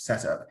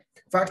setup.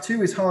 Fact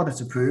two is harder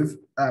to prove,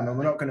 and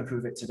we're not going to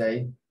prove it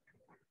today.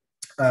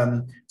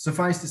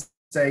 Suffice to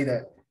say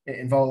that it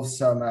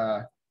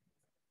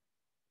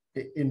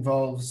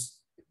involves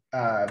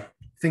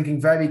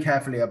thinking very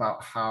carefully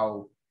about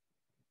how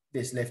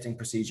this lifting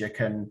procedure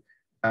can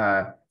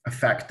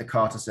affect the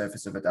Carter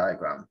surface of a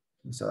diagram.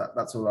 So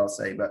that's all I'll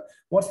say. But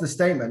what's the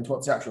statement?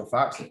 What's the actual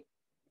facts?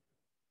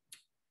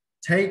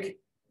 Take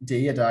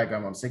D, a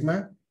diagram on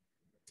sigma,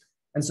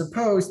 and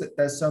suppose that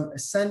there's some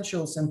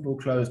essential simple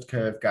closed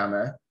curve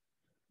gamma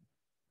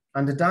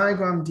and a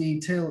diagram D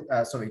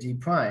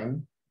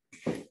prime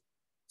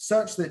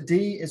such that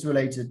D is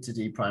related to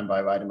D prime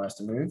by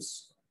Rider-Meister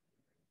moves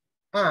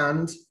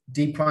and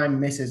D prime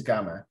misses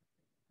gamma.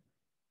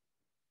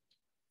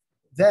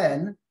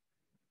 Then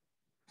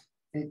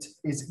it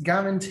is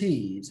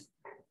guaranteed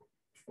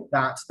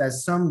that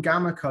there's some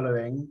gamma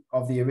coloring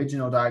of the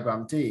original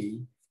diagram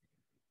D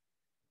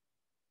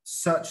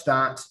such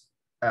that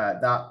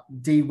that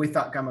D with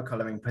that gamma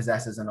coloring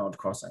possesses an odd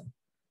crossing.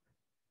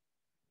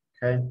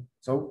 Okay,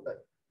 so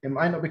it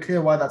might not be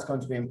clear why that's going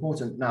to be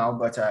important now,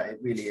 but it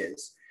really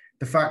is.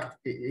 The fact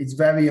it's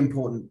very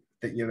important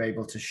that you're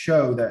able to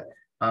show that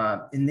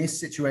in this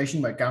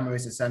situation where gamma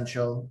is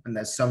essential and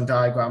there's some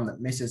diagram that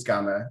misses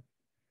gamma,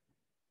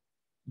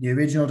 the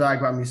original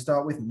diagram you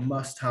start with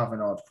must have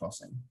an odd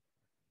crossing.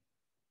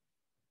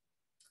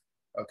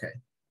 Okay.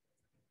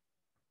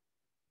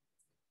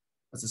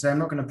 As I say, I'm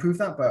not going to prove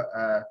that,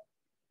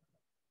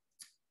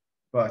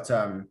 but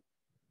I'm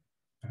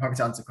happy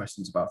to answer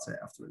questions about it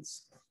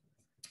afterwards.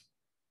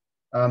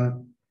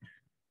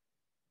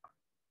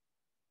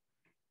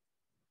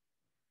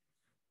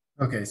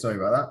 Okay, sorry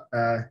about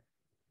that.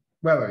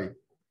 Where were we?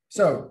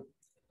 So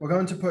we're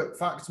going to put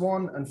fact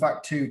one and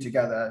fact two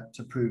together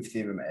to prove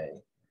theorem A.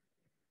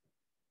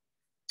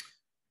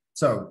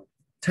 So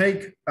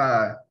take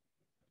a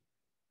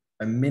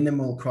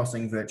minimal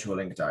crossing virtual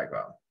link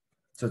diagram.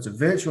 So it's a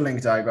virtual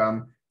link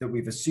diagram that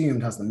we've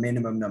assumed has the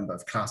minimum number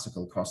of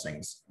classical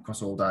crossings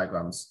across all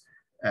diagrams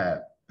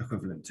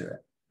equivalent to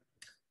it.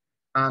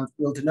 And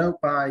we'll denote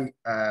by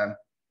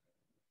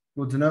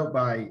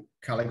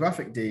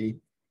calligraphic D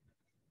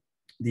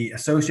the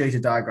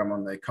associated diagram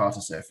on the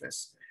Carter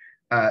surface.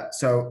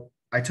 So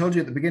I told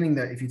you at the beginning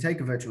that if you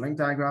take a virtual link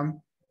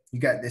diagram, you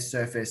get this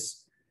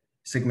surface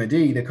sigma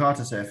D, the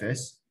Carter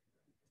surface.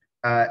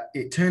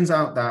 It turns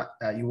out that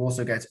you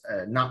also get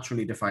a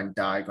naturally defined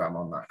diagram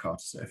on that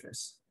Carter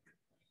surface.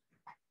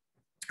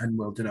 And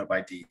we'll denote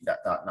by D that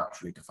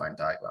naturally defined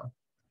diagram.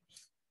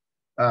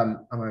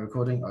 Am I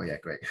recording? Oh yeah,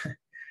 great.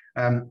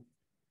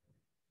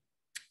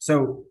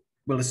 So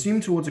we'll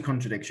assume towards a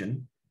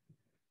contradiction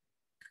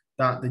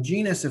that the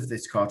genus of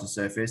this Carter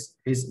surface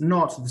is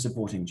not the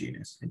supporting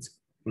genus.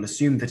 We'll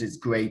assume that it's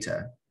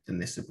greater than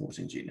this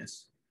supporting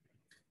genus.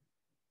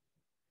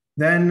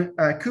 Then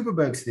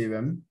Kuperberg's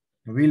theorem,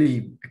 a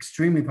really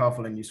extremely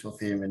powerful and useful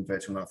theorem in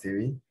virtual knot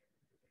theory.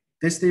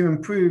 This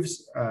theorem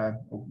proves, or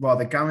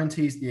rather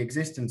guarantees the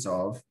existence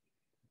of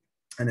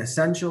an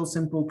essential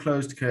simple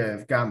closed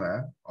curve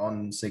gamma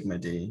on sigma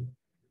D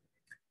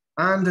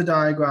and a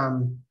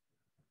diagram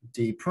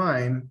D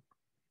prime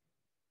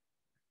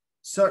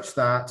such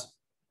that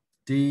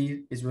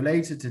D is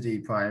related to D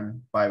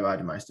prime by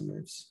Rider-Meister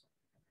moves.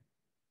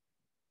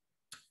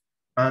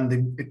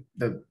 And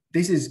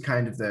this is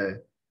kind of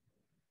the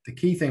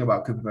key thing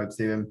about Kuperberg's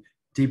theorem.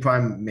 D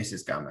prime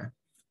misses gamma.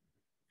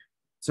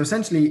 So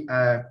essentially,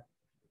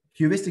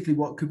 heuristically,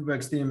 what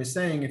Kuperberg's theorem is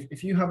saying,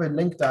 if you have a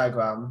link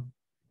diagram,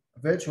 a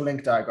virtual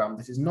link diagram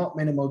that is not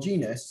minimal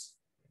genus,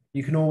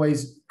 you can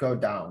always go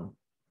down.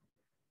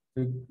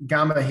 The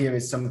gamma here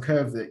is some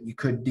curve that you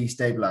could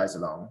destabilize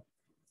along.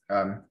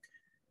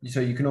 So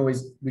you can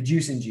always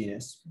reduce in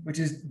genus, which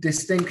is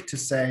distinct to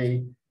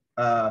say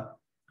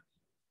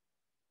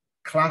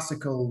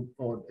classical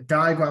or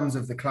diagrams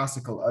of the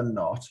classical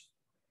unknot.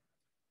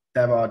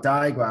 There are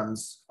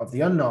diagrams of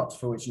the unknot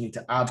for which you need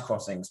to add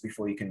crossings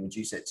before you can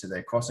reduce it to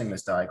the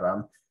crossingless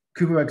diagram.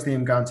 Kuperberg's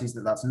theorem guarantees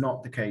that that's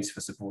not the case for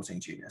supporting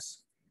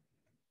genus.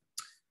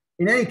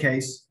 In any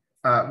case,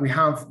 we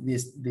have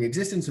the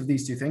existence of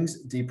these two things,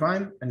 D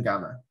prime and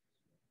gamma.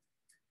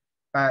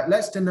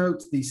 Let's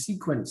denote the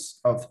sequence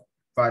of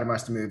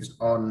Rider-Meister moves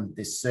on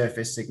this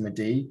surface sigma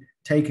D,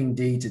 taking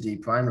D to D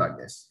prime like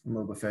this, and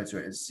we'll refer to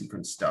it as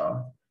sequence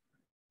star.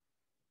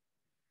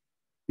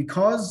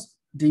 because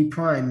D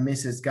prime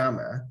misses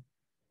gamma,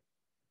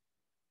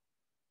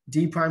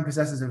 D prime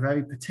possesses a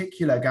very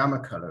particular gamma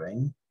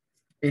coloring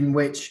in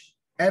which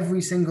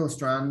every single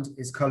strand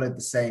is colored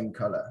the same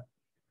color.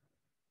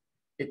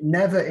 It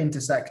never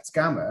intersects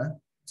gamma,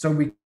 so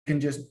we can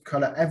just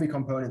color every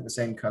component the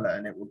same color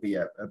and it will be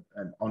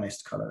an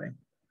honest coloring.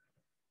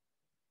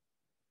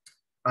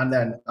 And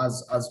then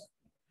as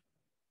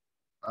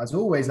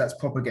always, let's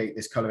propagate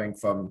this coloring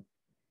from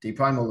D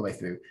prime all the way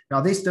through.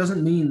 Now, this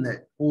doesn't mean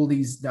that all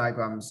these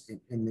diagrams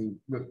in the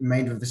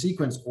remainder of the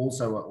sequence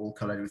also are all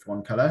colored with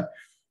one color,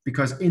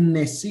 because in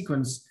this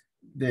sequence,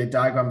 the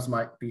diagrams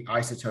might be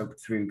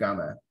isotoped through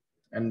gamma,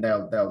 and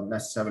they'll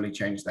necessarily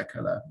change their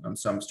color on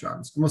some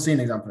strands. And we'll see an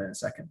example in a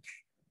second.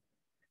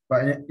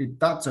 But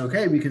that's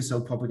okay, we can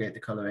still propagate the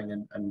coloring,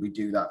 and we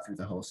do that through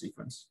the whole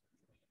sequence.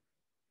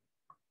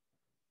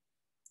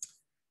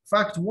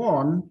 Fact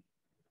one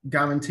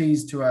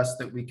guarantees to us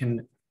that we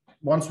can,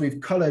 once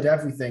we've colored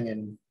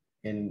everything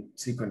in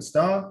sequence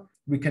star,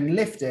 we can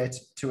lift it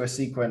to a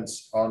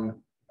sequence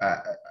on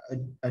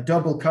a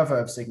double cover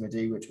of sigma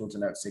d, which will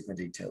denote sigma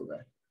d tilde.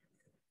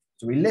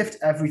 So we lift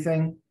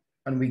everything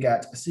and we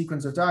get a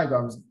sequence of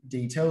diagrams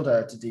d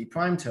tilde to d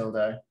prime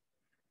tilde,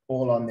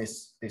 all on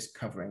this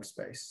covering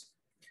space.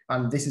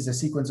 And this is a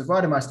sequence of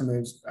Reidemeister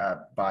moves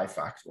by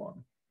fact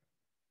one.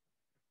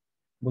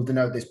 We'll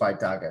denote this by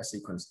dagger,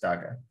 sequence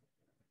dagger.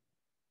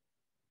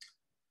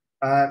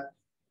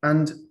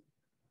 And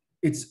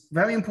it's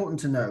very important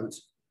to note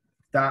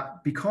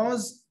that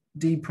because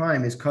D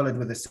prime is colored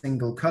with a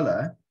single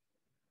color,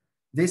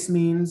 this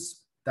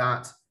means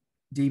that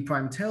D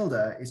prime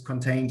tilde is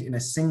contained in a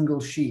single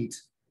sheet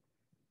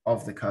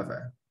of the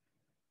cover.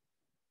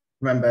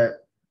 Remember,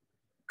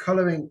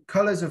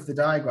 colors of the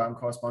diagram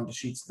correspond to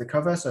sheets of the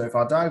cover. So if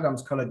our diagram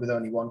is colored with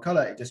only one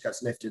color, it just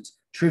gets lifted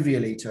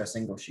trivially to a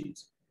single sheet.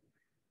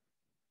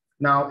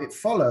 Now, it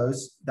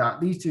follows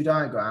that these two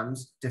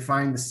diagrams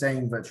define the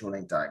same virtual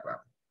link diagram.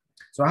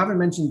 So I haven't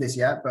mentioned this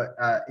yet, but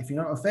if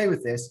you're not au fait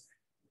with this,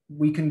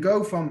 we can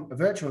go from a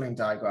virtual link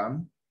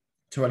diagram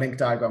to a link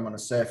diagram on a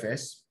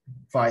surface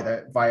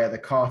via the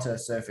Carter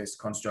surface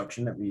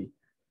construction that we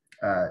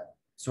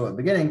saw at the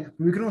beginning.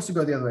 We can also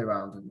go the other way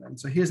around. And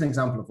so here's an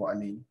example of what I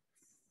mean.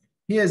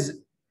 Here's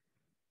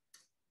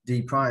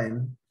D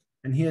prime,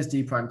 and here's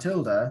D prime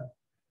tilde.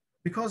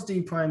 Because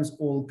D prime's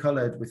all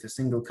colored with a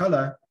single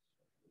color,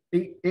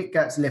 it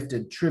gets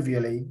lifted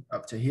trivially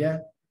up to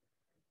here.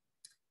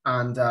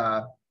 And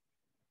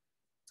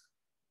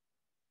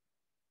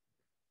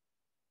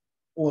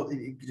or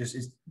it just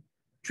is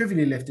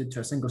trivially lifted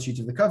to a single sheet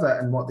of the cover.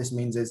 And what this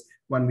means is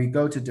when we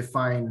go to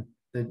define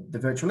the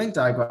virtual link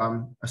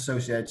diagram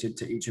associated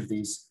to each of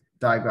these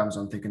diagrams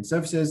on thickened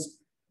surfaces,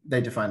 they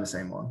define the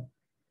same one.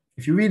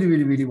 If you really,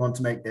 really, really want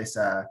to make this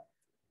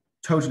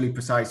totally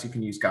precise, you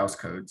can use Gauss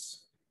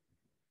codes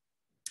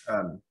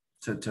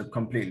to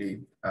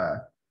completely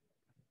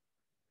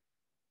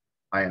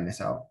iron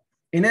this out.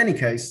 In any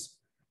case,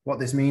 what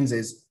this means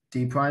is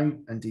D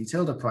prime and D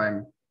tilde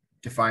prime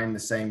define the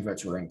same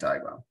virtual link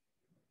diagram.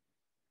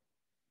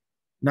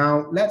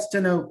 Now, let's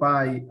denote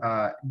by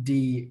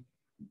D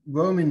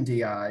Roman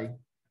DI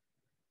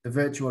the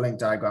virtual link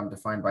diagram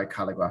defined by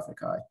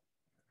calligraphic I.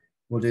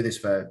 We'll do this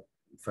for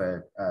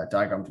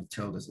diagrams with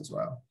tildes as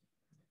well.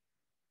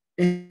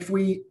 If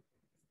we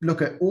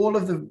look at all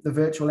of the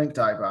virtual link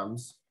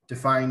diagrams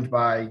defined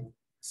by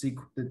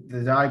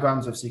the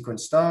diagrams of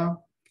sequence star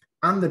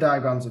and the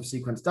diagrams of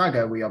sequence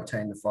dagger, we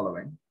obtain the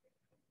following.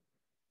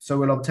 So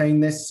we'll obtain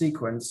this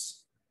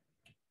sequence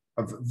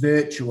of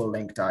virtual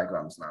link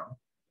diagrams now.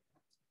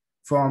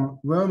 From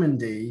Roman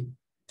D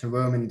to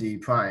Roman D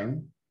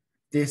prime,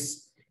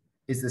 this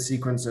is the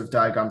sequence of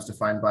diagrams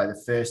defined by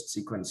the first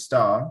sequence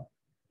star.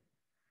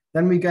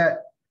 Then we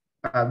get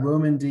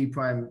Roman D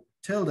prime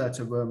tilde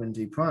to Roman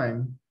D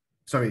prime,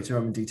 sorry, to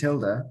Roman D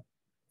tilde,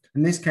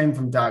 and this came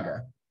from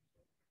dagger.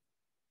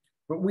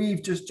 But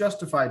we've just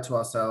justified to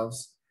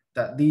ourselves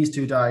that these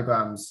two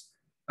diagrams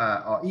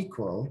are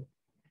equal.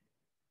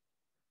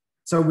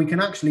 So we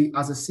can actually,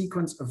 as a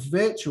sequence of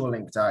virtual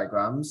link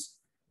diagrams,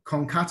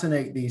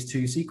 concatenate these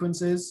two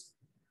sequences,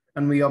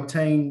 and we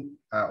obtain,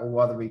 or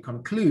rather we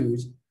conclude,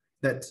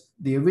 that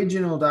the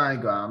original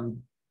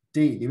diagram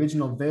D, the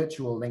original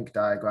virtual link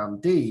diagram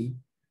D,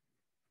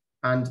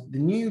 and the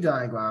new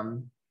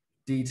diagram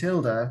D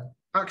tilde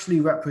actually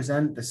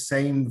represent the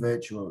same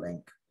virtual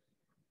link,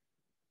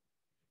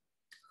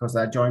 because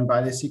they're joined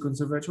by this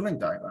sequence of virtual link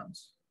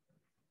diagrams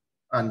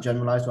and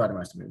generalized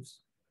Reidemeister moves.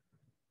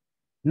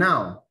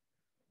 Now,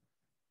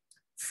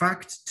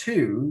 fact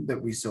two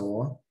that we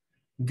saw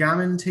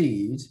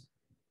guaranteed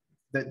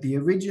that the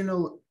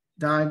original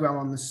diagram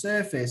on the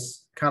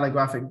surface,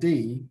 calligraphic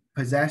D,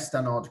 possessed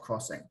an odd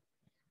crossing.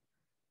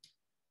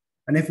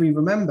 And if we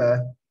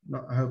remember,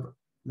 I hope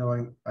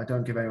I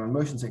don't give anyone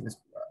motion sickness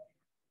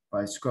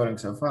by scrolling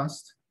so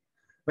fast,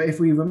 but if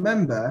we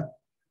remember,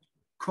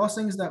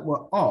 crossings that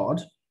were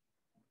odd,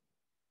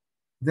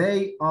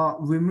 they are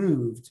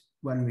removed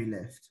when we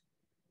lift,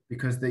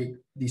 because the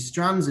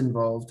strands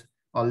involved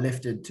are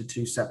lifted to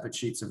two separate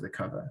sheets of the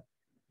cover.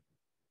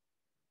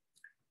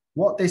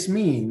 What this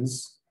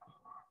means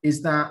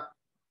is that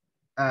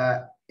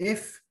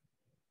if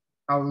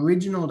our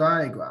original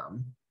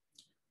diagram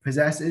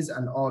possesses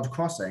an odd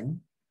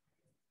crossing,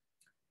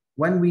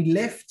 when we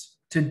lift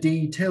to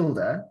D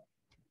tilde,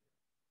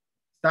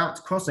 that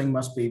crossing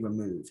must be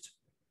removed.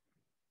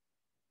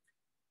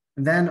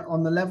 And then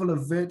on the level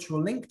of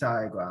virtual link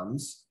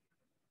diagrams,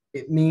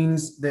 it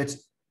means that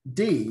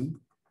D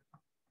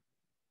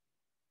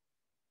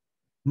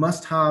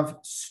must have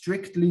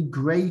strictly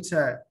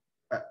greater,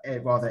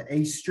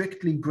 a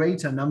strictly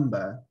greater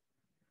number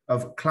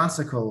of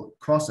classical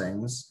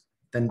crossings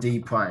than D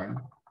prime,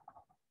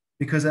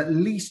 because at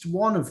least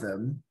one of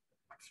them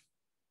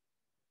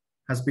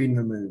has been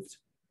removed.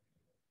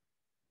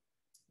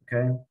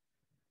 Okay.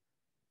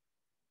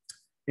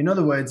 In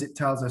other words, it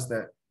tells us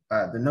that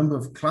the number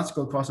of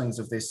classical crossings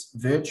of this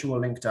virtual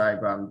link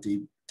diagram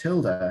D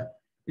tilde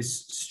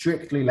is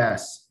strictly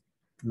less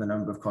than the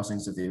number of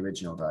crossings of the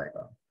original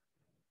diagram.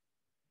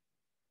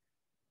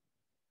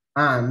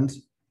 And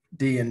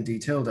D and D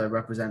tilde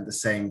represent the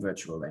same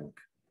virtual link.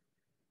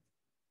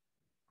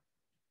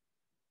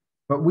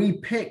 But we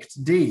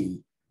picked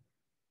D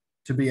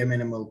to be a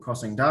minimal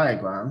crossing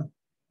diagram,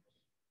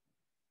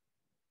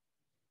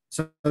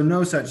 so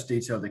no such D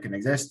tilde can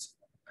exist,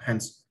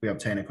 hence we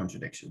obtain a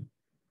contradiction.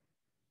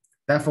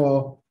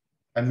 Therefore,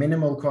 a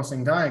minimal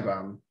crossing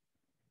diagram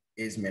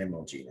is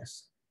minimal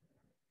genus.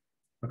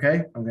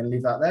 Okay, I'm going to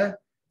leave that there.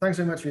 Thanks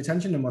very much for your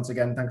attention, and once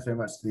again, thanks very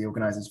much to the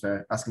organizers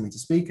for asking me to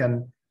speak,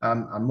 and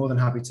I'm more than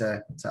happy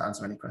to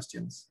answer any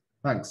questions.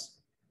 Thanks.